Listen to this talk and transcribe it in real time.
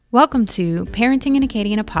Welcome to Parenting in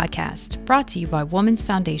Acadiana podcast, brought to you by Women's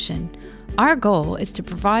Foundation. Our goal is to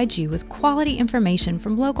provide you with quality information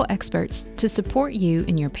from local experts to support you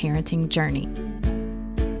in your parenting journey.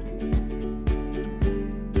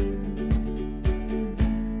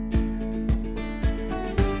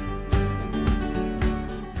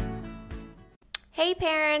 Hey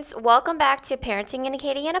parents, welcome back to Parenting in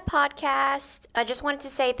Acadiana podcast. I just wanted to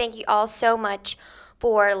say thank you all so much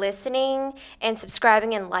for listening and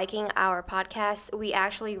subscribing and liking our podcast. We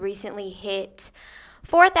actually recently hit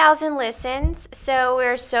 4,000 listens, so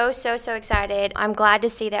we're so excited. I'm glad to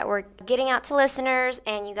see that we're getting out to listeners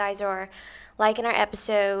and you guys are liking our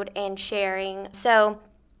episode and sharing. So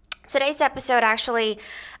today's episode, actually,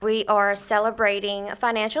 we are celebrating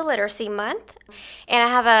Financial Literacy Month, and I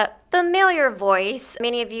have a familiar voice.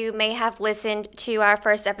 Many of you may have listened to our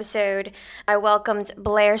first episode. I welcomed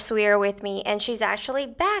Blair Sweer with me, and she's actually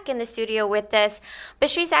back in the studio with us, but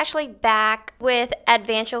she's actually back with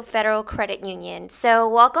Advantial Federal Credit Union. So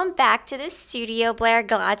welcome back to the studio, Blair.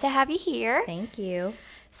 Glad to have you here. Thank you.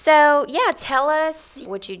 So, yeah, tell us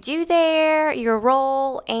what you do there, your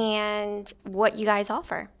role, and what you guys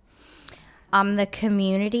offer. I'm the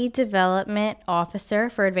Community Development Officer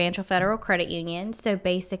for Advantial Federal Credit Union. So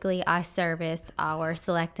basically, I service our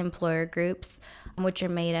select employer groups, which are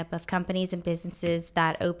made up of companies and businesses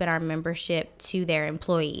that open our membership to their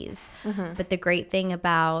employees. Mm-hmm. But the great thing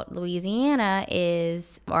about Louisiana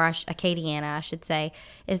is, or Acadiana, I should say,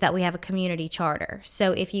 is that we have a community charter.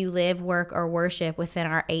 So if you live, work, or worship within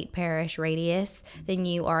our 8-parish radius, then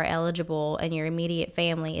you are eligible, and your immediate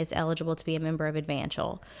family is eligible to be a member of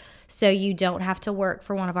Advantial. So you don't have to work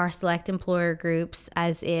for one of our select employer groups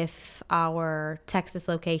as if our Texas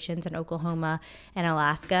locations in Oklahoma and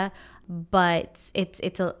Alaska, but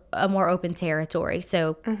it's a more open territory.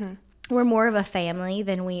 So we're more of a family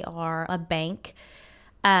than we are a bank.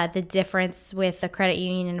 The difference with a credit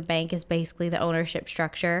union and a bank is basically the ownership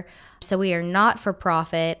structure. So we are not for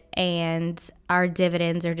profit, and our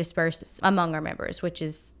dividends are dispersed among our members, which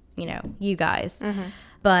is, you guys. Mm-hmm.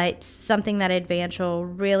 But something that Advantial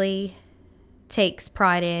really takes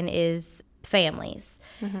pride in is families.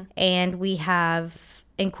 Mm-hmm. And we have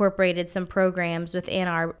incorporated some programs within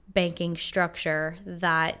our banking structure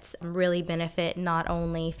that really benefit not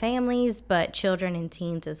only families, but children and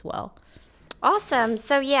teens as well. Awesome.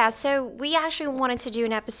 So we actually wanted to do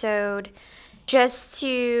an episode just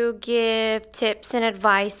to give tips and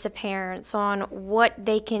advice to parents on what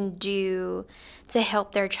they can do to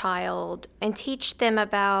help their child and teach them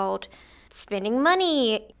about spending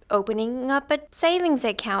money, opening up a savings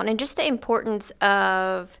account, and just the importance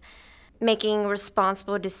of making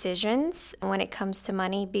responsible decisions when it comes to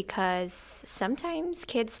money, because sometimes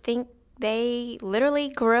kids think they literally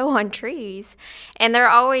grow on trees, and they're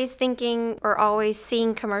always thinking or always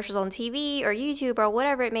seeing commercials on TV or YouTube or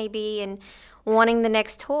whatever it may be and wanting the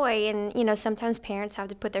next toy. And, sometimes parents have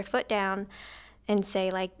to put their foot down and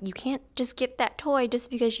say, you can't just get that toy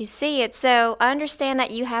just because you see it. So I understand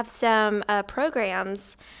that you have some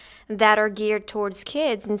programs that are geared towards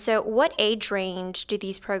kids. And so what age range do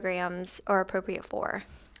these programs are appropriate for?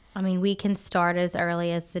 I mean, we can start as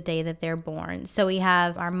early as the day that they're born. So we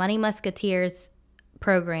have our Money Musketeers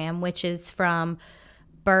program, which is from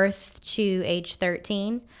birth to age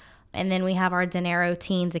 13. And then we have our Dinero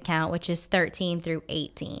Teens account, which is 13 through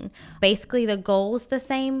 18. Basically, the goal's the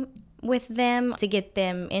same with them, to get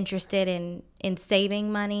them interested in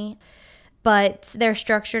saving money. But they're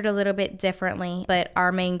structured a little bit differently. But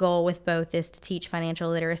our main goal with both is to teach financial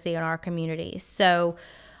literacy in our communities. So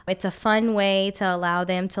it's a fun way to allow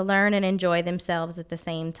them to learn and enjoy themselves at the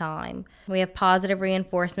same time. We have positive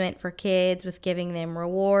reinforcement for kids with giving them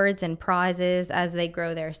rewards and prizes as they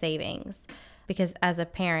grow their savings. Because as a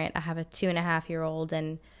parent, I have a 2.5-year-old,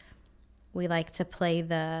 and we like to play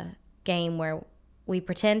the game where we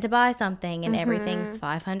pretend to buy something and everything's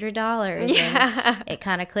 $500. Yeah. And it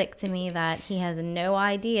kind of clicked to me that he has no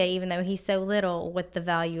idea, even though he's so little, what the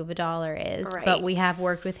value of $1 is. Right. But we have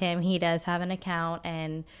worked with him. He does have an account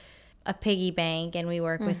and a piggy bank, and we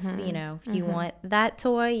work with, if you want that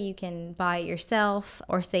toy, you can buy it yourself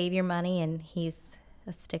or save your money, and he's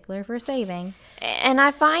a stickler for saving. And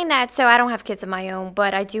I find that, so I don't have kids of my own,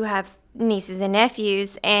 but I do have nieces and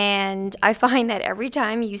nephews, and I find that every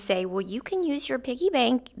time you say, well, you can use your piggy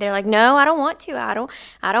bank, they're like, no, I don't want to. I don't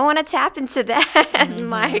want to tap into that in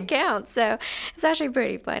my account. So it's actually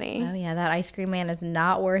pretty funny. Oh yeah, that ice cream man is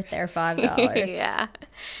not worth their $5. Yeah.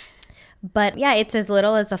 But yeah, it's as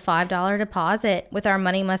little as a $5 deposit with our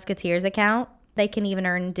Money Musketeers account. They can even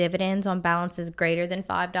earn dividends on balances greater than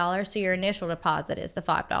 $5. So your initial deposit is the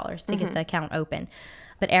 $5 to get the account open.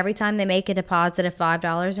 But every time they make a deposit of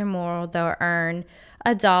 $5 or more, they'll earn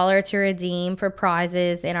 $1 to redeem for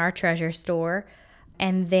prizes in our treasure store.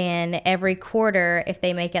 And then every quarter, if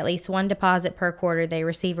they make at least one deposit per quarter, they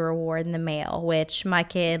receive a reward in the mail, which my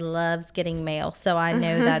kid loves getting mail. So I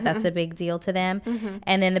know that that's a big deal to them.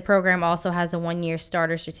 And then the program also has a 1-year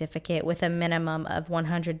starter certificate with a minimum of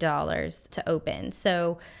 $100 to open.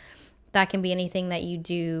 So that can be anything that you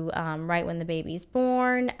do right when the baby's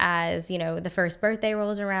born, as, you know, the first birthday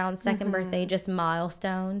rolls around, second birthday, just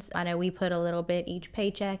milestones. I know we put a little bit each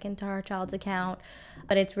paycheck into our child's account,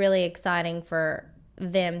 but it's really exciting for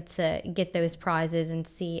them to get those prizes and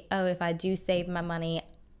see, oh, if I do save my money,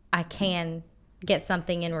 I can get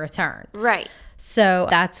something in return. Right. So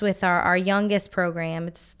that's with our youngest program.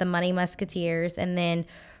 It's the Money Musketeers. And then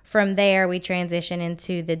from there, we transition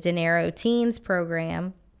into the Dinero Teens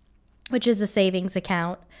program, which is a savings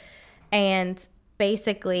account. And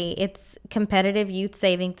basically, it's competitive youth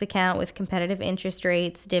savings account with competitive interest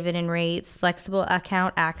rates, dividend rates, flexible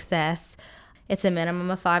account access. It's a minimum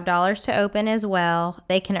of $5 to open as well.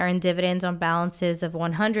 They can earn dividends on balances of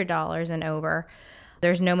 $100 and over.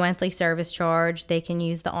 There's no monthly service charge. They can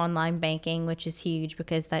use the online banking, which is huge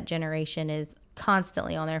because that generation is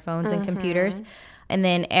constantly on their phones and computers. And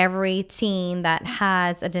then every teen that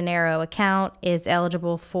has a Dinero account is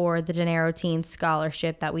eligible for the Dinero Teen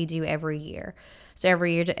Scholarship that we do every year. So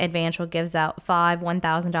every year, Advantial gives out 5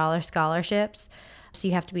 $1,000 scholarships. So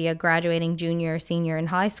you have to be a graduating junior or senior in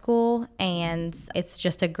high school, and it's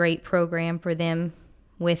just a great program for them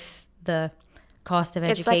with the cost of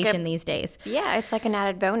education these days. Yeah, it's like an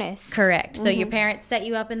added bonus. Correct. So your parents set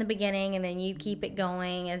you up in the beginning, and then you keep it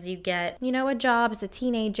going as you get, you know, a job as a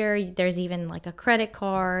teenager. There's even like a credit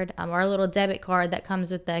card or a little debit card that comes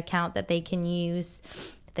with the account that they can use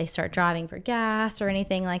if they start driving for gas or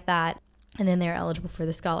anything like that. And then they're eligible for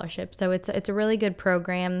the scholarship. So it's a really good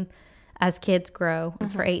program as kids grow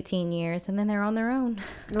for 18 years, and then they're on their own.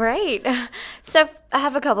 Right. So I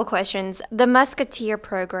have a couple questions. The Musketeer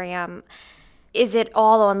program, is it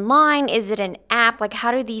all online? Is it an app? Like,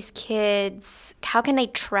 how do these kids, how can they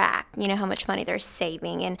track, you know, how much money they're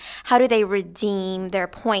saving? And how do they redeem their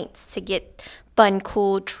points to get fun,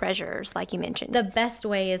 cool treasures, like you mentioned? The best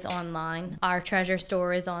way is online. Our treasure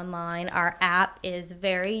store is online. Our app is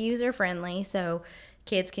very user-friendly, so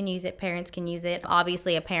kids can use it, parents can use it.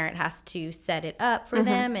 Obviously, a parent has to set it up for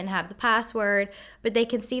them and have the password, but they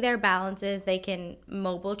can see their balances. They can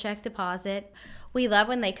mobile check deposit. We love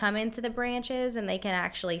when they come into the branches and they can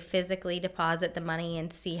actually physically deposit the money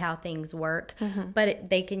and see how things work. But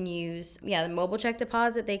they can use, the mobile check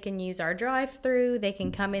deposit. They can use our drive-through. They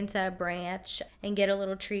can come into a branch and get a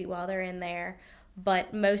little treat while they're in there.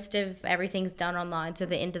 But most of everything's done online, so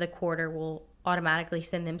the end of the quarter will automatically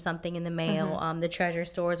send them something in the mail. The treasure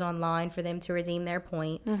store is online for them to redeem their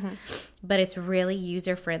points. But it's really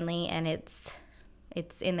user-friendly, and it's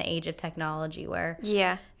in the age of technology where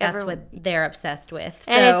that's what they're obsessed with.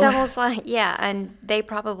 So. And it's almost like, and they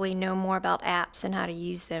probably know more about apps and how to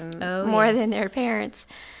use them more than their parents.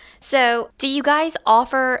 So do you guys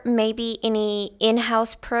offer maybe any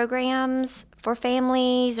in-house programs for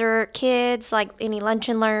families or kids, like any lunch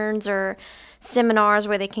and learns or seminars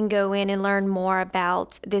where they can go in and learn more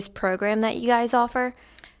about this program that you guys offer?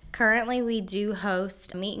 Currently, we do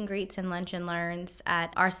host meet and greets and lunch and learns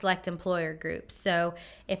at our select employer groups. So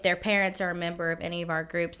if their parents are a member of any of our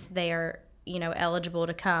groups, they are, eligible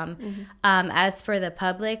to come. As for the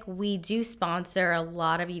public, we do sponsor a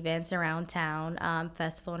lot of events around town,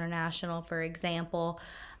 Festival International, for example.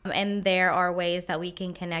 And there are ways that we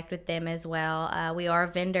can connect with them as well. We are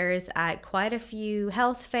vendors at quite a few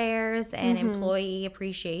health fairs and employee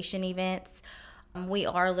appreciation events. We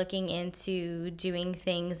are looking into doing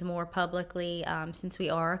things more publicly since we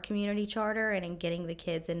are a community charter and in getting the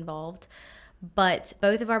kids involved. But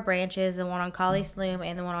both of our branches, the one on Collie Sloom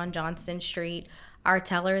and the one on Johnston Street, our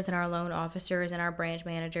tellers and our loan officers and our branch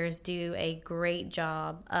managers do a great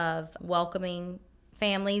job of welcoming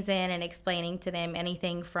families in and explaining to them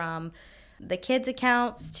anything from the kids'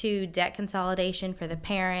 accounts to debt consolidation for the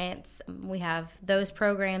parents. We have those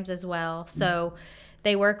programs as well. So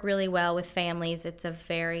they work really well with families. It's a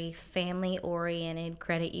very family-oriented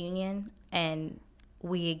credit union, and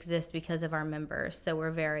we exist because of our members. So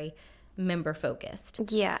we're very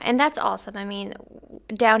member-focused. Yeah, and that's awesome. I mean,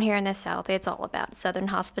 down here in the South, it's all about Southern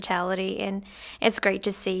hospitality, and it's great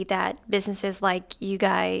to see that businesses like you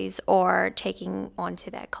guys are taking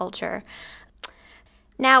onto that culture.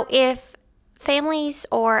 Now, if families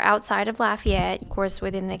are outside of Lafayette, of course,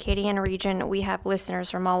 within the Acadiana region, we have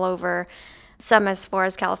listeners from all over some as far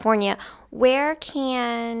as California. Where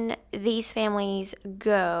can these families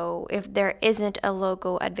go if there isn't a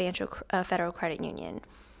local Advantial Federal Credit Union?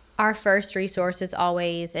 Our first resource is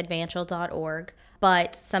always advantial.org,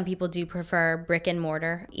 but some people do prefer brick and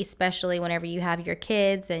mortar, especially whenever you have your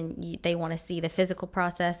kids and they want to see the physical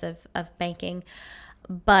process of banking.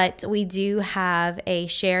 But we do have a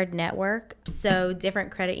shared network, so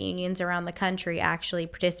different credit unions around the country actually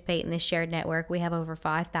participate in this shared network. We have over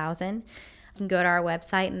 5,000. You can go to our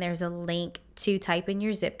website and there's a link to type in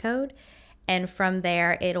your zip code. And from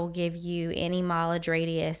there, it'll give you any mileage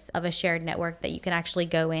radius of a shared network that you can actually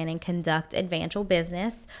go in and conduct Advantial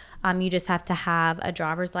business. You just have to have a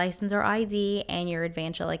driver's license or ID and your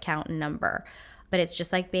Advantial account number. But it's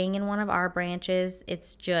just like being in one of our branches.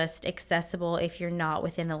 It's just accessible if you're not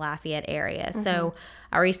within the Lafayette area. Mm-hmm. So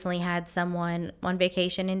I recently had someone on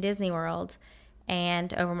vacation in Disney World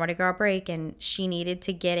and over Mardi Gras break, and she needed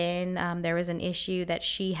to get in. There was an issue that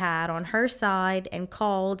she had on her side and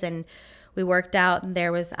called, and we worked out, and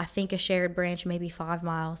there was, I think, a shared branch maybe 5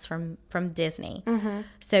 miles from Disney. Mm-hmm.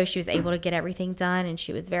 So she was able to get everything done, and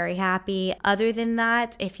she was very happy. Other than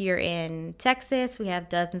that, if you're in Texas, we have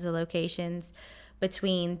dozens of locations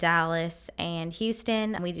between Dallas and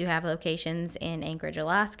Houston. We do have locations in Anchorage,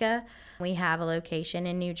 Alaska. We have a location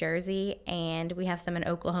in New Jersey, and we have some in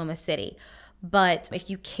Oklahoma City. But if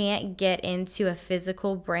you can't get into a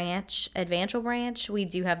physical branch, Advantial branch, we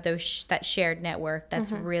do have that shared network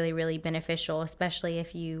that's mm-hmm. really, really beneficial, especially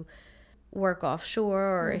if you work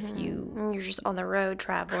offshore or mm-hmm. if you're just on the road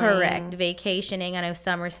traveling. Correct. Vacationing. I know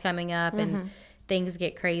summer's coming up mm-hmm. and things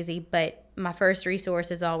get crazy, but my first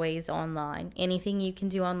resource is always online. Anything you can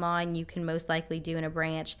do online, you can most likely do in a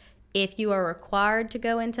branch. If you are required to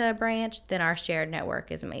go into a branch, then our shared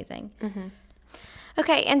network is amazing. Mm-hmm.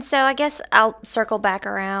 Okay, and so I guess I'll circle back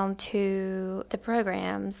around to the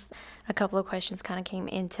programs. A couple of questions kind of came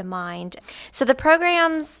into mind. So the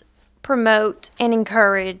programs promote and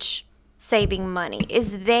encourage saving money.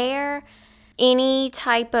 Is there any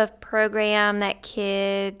type of program that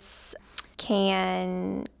kids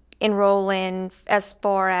can enroll in as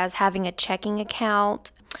far as having a checking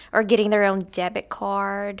account or getting their own debit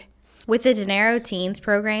card? With the Dinero Teens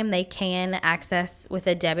program, they can access with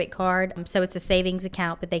a debit card. So it's a savings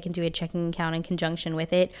account, but they can do a checking account in conjunction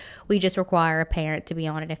with it. We just require a parent to be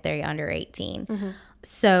on it if they're under 18. Mm-hmm.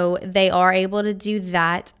 So they are able to do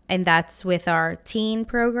that, and that's with our teen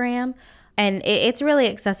program. And it's really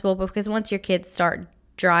accessible because once your kids start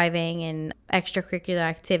driving and extracurricular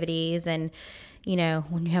activities and you know,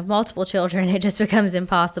 when you have multiple children, it just becomes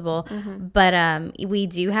impossible. Mm-hmm. But we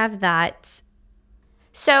do have that.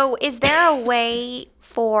 So is there a way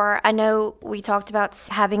for, I know we talked about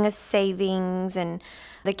having a savings and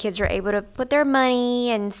the kids are able to put their money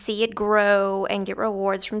and see it grow and get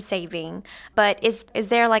rewards from saving. But is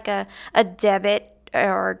there like a debit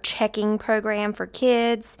or checking program for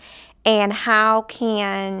kids? And how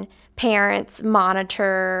can parents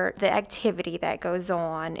monitor the activity that goes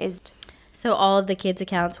on? So all of the kids'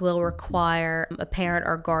 accounts will require a parent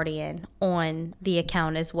or guardian on the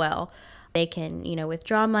account as well. They can,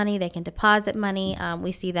 withdraw money. They can deposit money.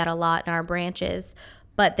 We see that a lot in our branches.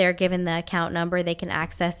 But they're given the account number. They can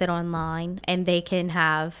access it online, and they can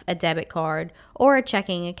have a debit card or a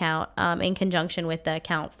checking account in conjunction with the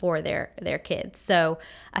account for their kids. So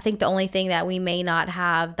I think the only thing that we may not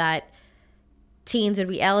have that teens would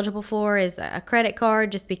be eligible for is a credit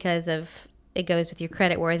card, just because of it goes with your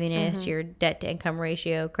credit worthiness, mm-hmm. your debt to income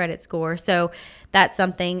ratio, credit score. So that's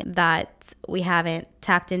something that we haven't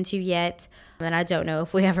tapped into yet, and I don't know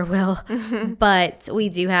if we ever will. Mm-hmm. But we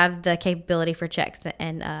do have the capability for checks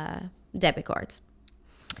and debit cards.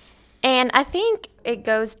 And I think it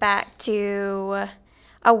goes back to,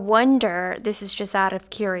 I wonder, this is just out of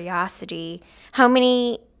curiosity, how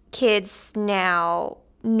many kids now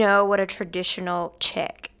know what a traditional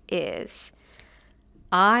check is?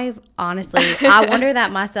 I wonder that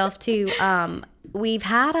myself too. We've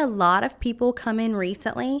had a lot of people come in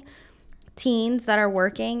recently, teens that are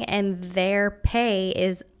working, and their pay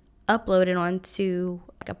is uploaded onto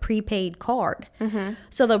a prepaid card. Mm-hmm.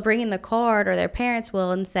 So they'll bring in the card, or their parents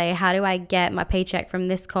will, and say, how do I get my paycheck from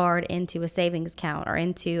this card into a savings account or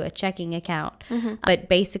into a checking account? Mm-hmm. But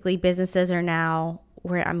basically businesses are now,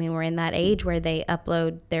 we're in that age where they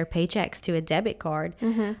upload their paychecks to a debit card,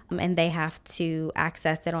 mm-hmm. And they have to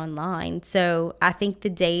access it online. So I think the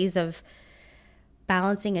days of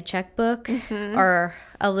balancing a checkbook mm-hmm. are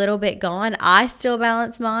a little bit gone. I still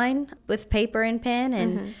balance mine with paper and pen,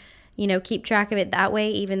 and keep track of it that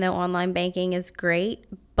way, even though online banking is great.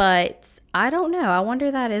 But I don't know. I wonder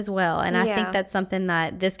that as well. And I think that's something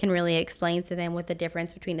that this can really explain to them, with the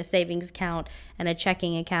difference between a savings account and a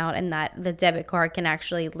checking account, and that the debit card can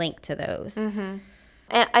actually link to those. Mm-hmm.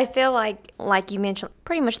 And I feel like you mentioned,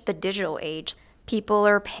 pretty much the digital age. People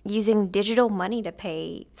are using digital money to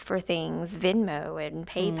pay for things, Venmo and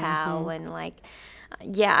PayPal, and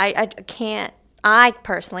I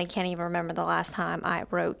personally can't even remember the last time I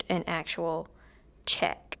wrote an actual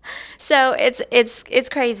check. So it's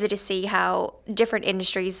crazy to see how different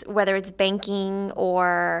industries, whether it's banking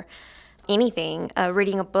or anything,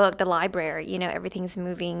 reading a book, the library, everything's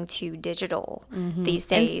moving to digital these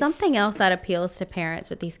days. And something else that appeals to parents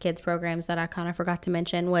with these kids programs that I kind of forgot to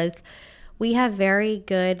mention was we have very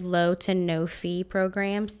good low to no fee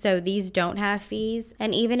programs. So these don't have fees.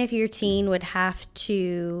 And even if your teen would have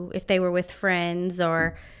to, if they were with friends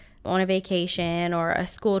or on a vacation or a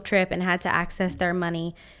school trip and had to access their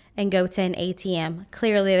money and go to an ATM,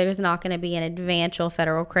 clearly there's not going to be an Advantial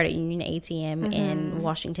Federal Credit Union ATM in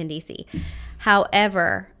Washington, D.C.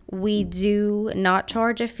 However, we do not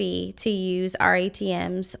charge a fee to use our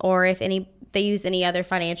ATMs, or if they use any other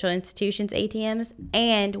financial institutions' ATMs,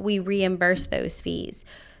 and we reimburse those fees.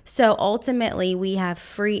 So ultimately, we have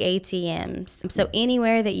free ATMs. So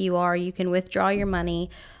anywhere that you are, you can withdraw your money.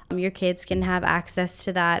 Your kids can have access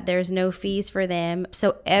to that. There's no fees for them.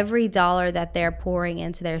 So every dollar that they're pouring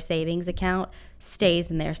into their savings account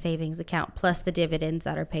stays in their savings account, plus the dividends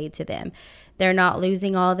that are paid to them. They're not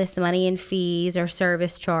losing all this money in fees or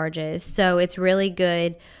service charges. So it's really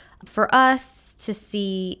good for us to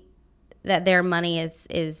see that their money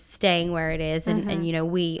is staying where it is,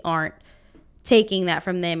 and we aren't taking that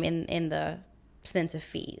from them in the sense of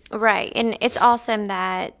fees. Right. And it's awesome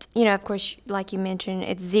that, of course, like you mentioned,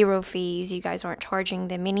 it's zero fees. You guys aren't charging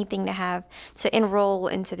them anything to enroll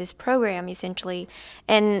into this program, essentially.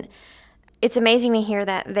 And it's amazing to hear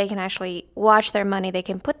that they can actually watch their money. They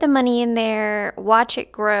can put the money in there, watch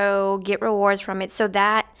it grow, get rewards from it. So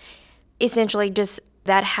that essentially just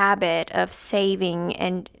that habit of saving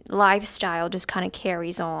and lifestyle just kind of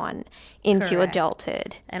carries on into Correct.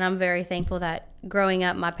 Adulthood. And I'm very thankful that growing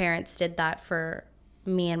up, my parents did that for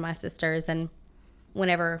me and my sisters. And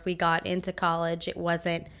whenever we got into college, it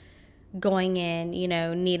wasn't going in,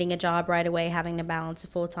 needing a job right away, having to balance a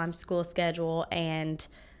full-time school schedule and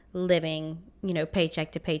living,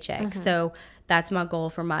 paycheck to paycheck. So that's my goal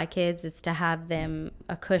for my kids, is to have them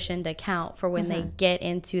a cushioned account for when they get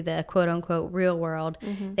into the quote unquote real world.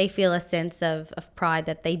 They feel a sense of pride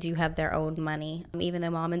that they do have their own money, even though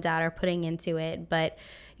mom and dad are putting into it. But,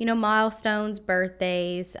 milestones,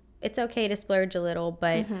 birthdays, it's okay to splurge a little,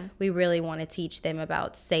 but we really want to teach them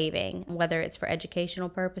about saving, whether it's for educational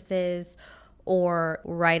purposes or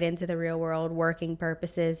right into the real world working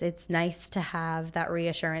purposes. It's nice to have that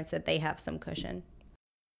reassurance that they have some cushion.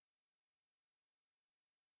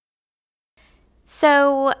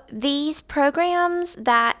 So these programs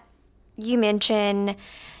that you mentioned,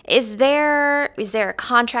 is there a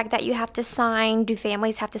contract that you have to sign? Do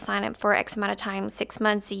families have to sign up for X amount of time, 6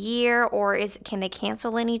 months, a year, or can they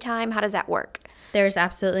cancel anytime? How does that work? There's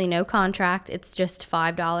absolutely no contract. It's just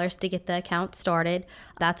 $5 to get the account started.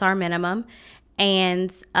 That's our minimum.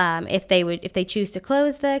 And if they choose to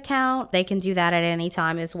close the account, they can do that at any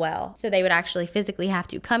time as well. So they would actually physically have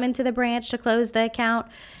to come into the branch to close the account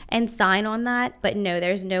and sign on that. But no,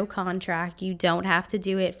 there's no contract. You don't have to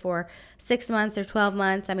do it for 6 months or 12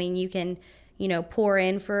 months. I mean, you can, pour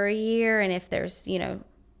in for a year. And if there's,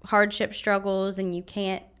 hardship struggles and you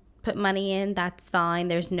can't put money in, that's fine.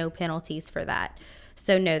 There's no penalties for that.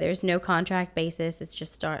 So no, there's no contract basis. It's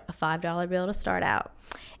just a $5 bill to start out.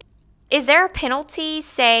 Is there a penalty,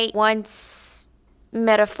 say, once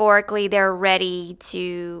metaphorically they're ready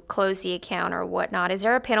to close the account or whatnot? Is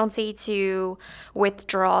there a penalty to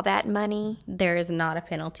withdraw that money? There is not a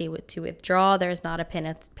penalty to withdraw. There's not a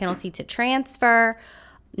penalty to transfer.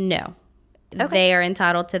 No. Okay. They are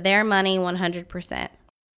entitled to their money 100%.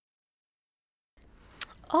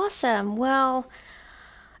 Awesome. Well,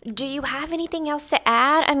 do you have anything else to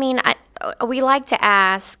add? I mean, we like to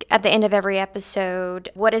ask at the end of every episode,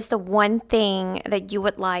 what is the one thing that you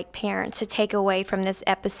would like parents to take away from this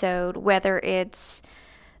episode, whether it's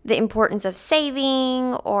the importance of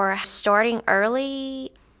saving or starting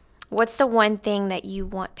early? What's the one thing that you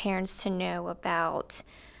want parents to know about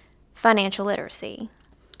financial literacy?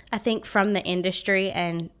 I think from the industry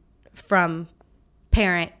and from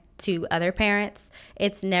parent to other parents,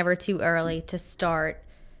 it's never too early to start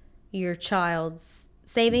your child's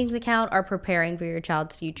savings account or preparing for your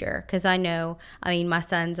child's future. Because my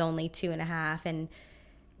son's only 2.5, and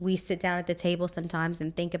we sit down at the table sometimes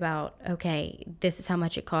and think about, okay, this is how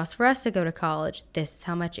much it costs for us to go to college. This is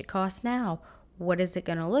how much it costs now. What is it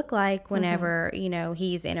going to look like whenever,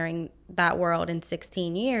 he's entering that world in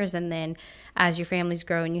 16 years? And then as your families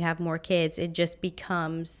grow and you have more kids, it just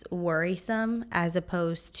becomes worrisome as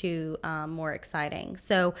opposed to more exciting.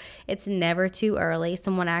 So it's never too early.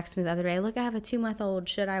 Someone asked me the other day, look, I have a 2-month-old.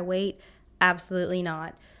 Should I wait? Absolutely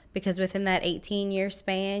not. Because within that 18-year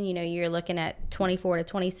span, you're looking at 24 to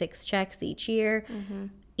 26 checks each year.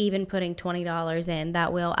 Even putting $20 in,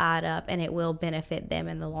 that will add up and it will benefit them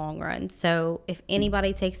in the long run. So if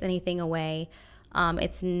anybody takes anything away,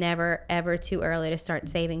 it's never, ever too early to start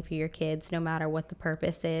saving for your kids, no matter what the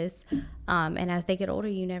purpose is. And as they get older,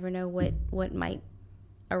 you never know what might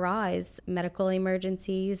arise, medical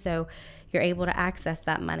emergencies. So you're able to access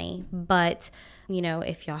that money. But,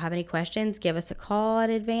 if y'all have any questions, give us a call at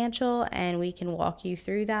Advantial and we can walk you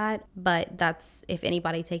through that. But that's, if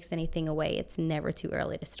anybody takes anything away, it's never too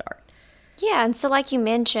early to start. Yeah, and so like you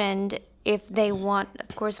mentioned, if they want,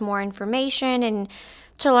 of course, more information and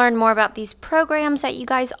to learn more about these programs that you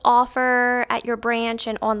guys offer at your branch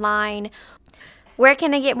and online, where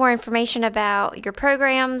can they get more information about your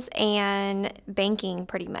programs and banking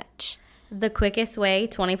pretty much? The quickest way,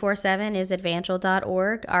 24/7, is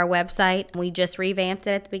advantial.org. Our website, we just revamped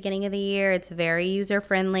it at the beginning of the year. It's very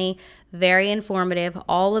user-friendly, very informative.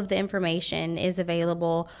 All of the information is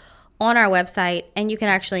available on our website, and you can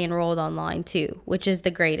actually enroll online too, which is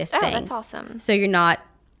the greatest thing. Oh, that's awesome. So you're not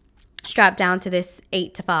strapped down to this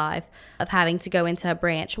 8 to 5 of having to go into a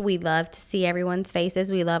branch. We love to see everyone's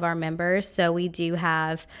faces. We love our members. So we do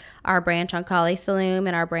have our branch on Colley Saloon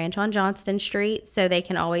and our branch on Johnston Street, so they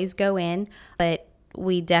can always go in. But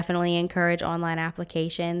we definitely encourage online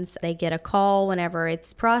applications. They get a call whenever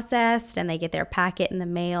it's processed and they get their packet in the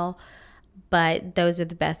mail. But those are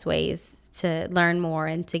the best ways to learn more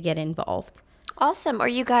and to get involved. Awesome. Are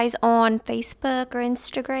you guys on Facebook or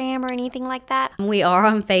Instagram or anything like that? We are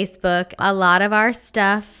on Facebook. A lot of our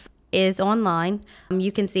stuff is online.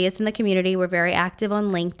 You can see us in the community. We're very active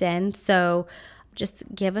on LinkedIn. So just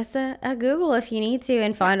give us a Google if you need to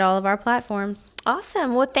and find all of our platforms.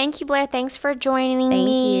 Awesome. Well, thank you, Blair. Thanks for joining Thank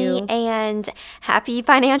me. you. And happy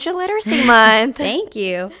Financial Literacy Month. Thank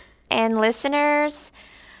you. And listeners,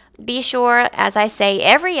 be sure, as I say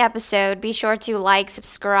every episode, be sure to like,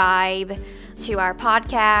 subscribe to our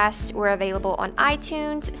podcast. We're available on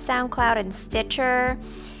iTunes, SoundCloud, and Stitcher.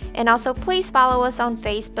 And also, please follow us on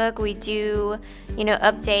Facebook. We do,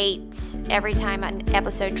 updates every time an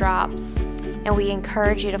episode drops. And we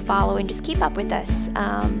encourage you to follow and just keep up with us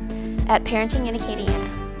at Parenting in Acadiana.